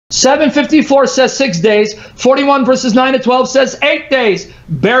754 says 6 days. 41 verses 9 to 12 says 8 days.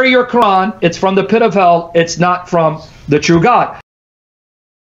 Bury your Quran. It's from the pit of hell. It's not from the true God.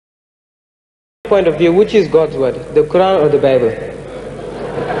 Point of view, which is God's word, the Quran or the Bible?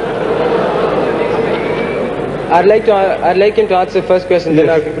 I'd like him to answer the first question,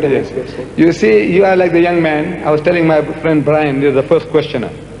 then I'll put the next question. You see, you are like the young man. I was telling my friend Brian, you're the first questioner.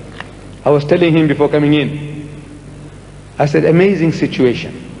 I was telling him before coming in. I said, amazing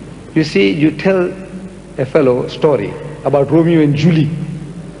situation. You see, you tell a fellow story about Romeo and Julie.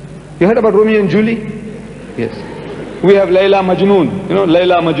 You heard about Romeo and Julie? Yes. We have Layla Majnoon. You know,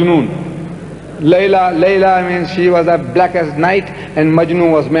 Layla Majnoon. Layla means she was as black as night, and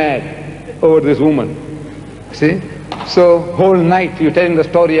Majnun was mad over this woman. See? So whole night you're telling the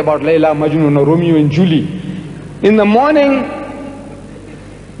story about Layla, Majnun, or Romeo and Julie. In the morning,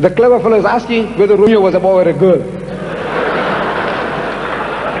 the clever fellow is asking whether Romeo was a boy or a girl.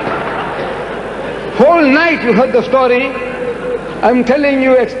 Whole night you heard the story. I'm telling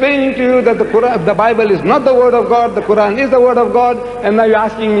you, explaining to you that the Quran, the Bible is not the word of God, the Quran is the word of God, and now you're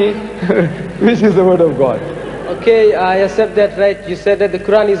asking me which is the word of God. Okay, I accept that, right? You said that the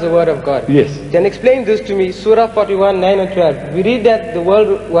Quran is the word of God. Yes. Then explain this to me. Surah 41, 9 and 12. We read that the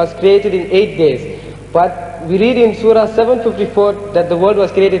world was created in 8 days. But we read in Surah 754 that the world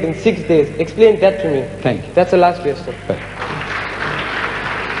was created in 6 days. Explain that to me. Thank you. That's the last question.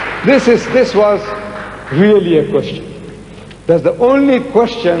 This was really a question. That's the only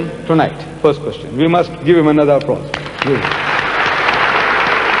question tonight. First question. We must give him another applause. Really.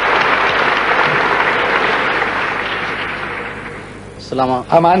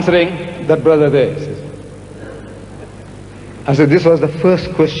 I'm answering that brother there. I said, this was the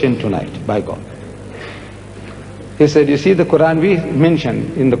first question tonight by God. He said, you see the Quran, we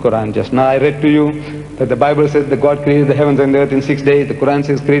mentioned in the Quran just now, I read to you that the Bible says that God created the heavens and the earth in 6 days. The Quran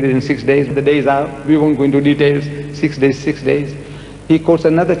says created in 6 days. The days are, we won't go into details, 6 days, 6 days. He quotes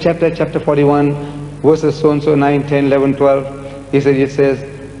another chapter, chapter 41, verses so and so, 9, 10, 11, 12. He said, it says,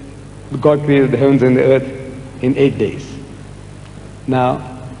 God created the heavens and the earth in 8 days. Now,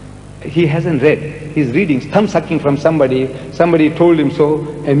 he hasn't read. He's reading, thumb sucking from somebody. Somebody told him so,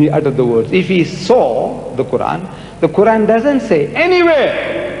 and he uttered the words. If he saw the Quran doesn't say anywhere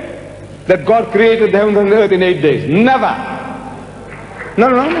that God created the heavens and the earth in 8 days. Never. No.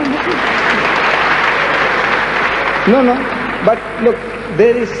 But look,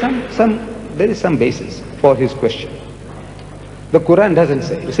 there is some basis for his question. The Quran doesn't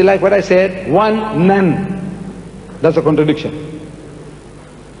say. You see, like what I said, one, none. That's a contradiction.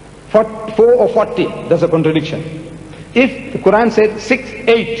 4 or 40, that's a contradiction. If the Quran said 6,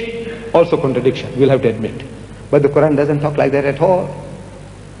 8, also contradiction, we'll have to admit. But the Quran doesn't talk like that at all.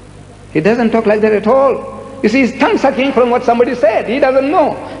 It doesn't talk like that at all. You see, he's tongue sucking from what somebody said. He doesn't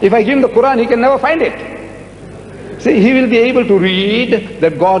know. If I give him the Quran, he can never find it. See, he will be able to read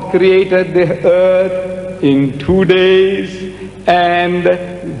that God created the earth in 2 days, and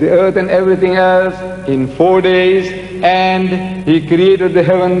the earth and everything else in 4 days, and he created the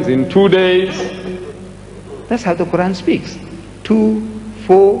heavens in 2 days. That's how the Quran speaks. 2,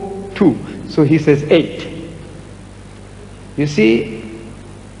 4, 2. So he says 8. You see,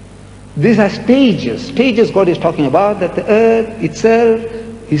 these are stages. Stages God is talking about, that the earth itself,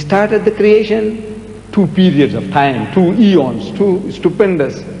 he started the creation, 2 periods of time, 2 eons, 2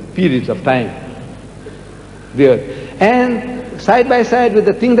 stupendous periods of time. The earth. And side by side with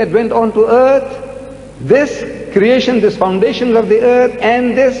the thing that went on to earth, this creation, this foundations of the earth,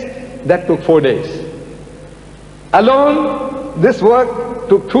 and this, that took 4 days. Alone, this work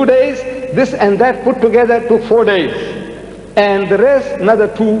took 2 days, this and that put together took 4 days. And the rest, another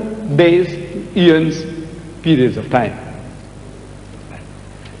 2 days, eons, periods of time.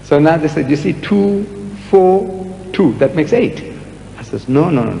 So now they said, you see, 2, 4, 2, that makes 8. I says, no.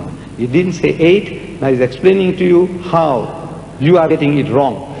 You didn't say 8, now he's explaining to you how you are getting it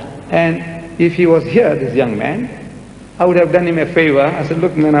wrong. And if he was here, this young man, I would have done him a favor. I said,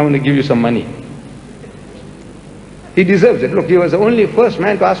 look man, I want to give you some money. He deserves it. Look, he was the only first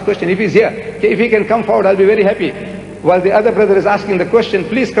man to ask question. If he's here, if he can come forward, I'll be very happy. While the other brother is asking the question,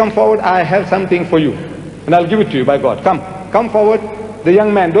 please come forward, I have something for you. And I'll give it to you by God. Come forward. The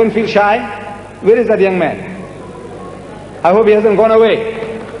young man, don't feel shy. Where is that young man? I hope he hasn't gone away.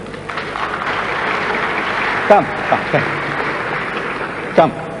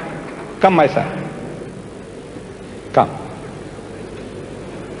 Come, my son. Come.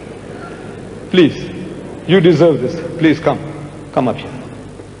 Please, you deserve this. Please come up here.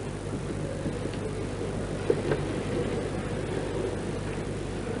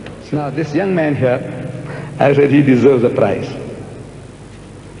 Now this young man here, I said he deserves a prize.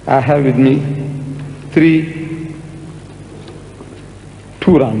 I have with me 3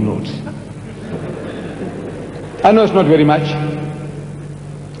 2-round notes. I know it's not very much.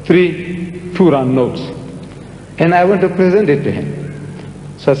 3 2-round notes. And I want to present it to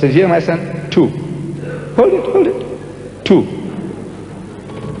him. So I said, here my son, 2. Hold it, hold it. 2.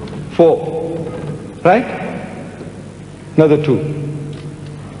 4. Right? Another 2.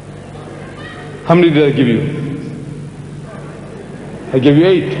 How many did I give you? I gave you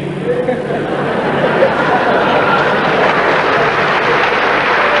 8.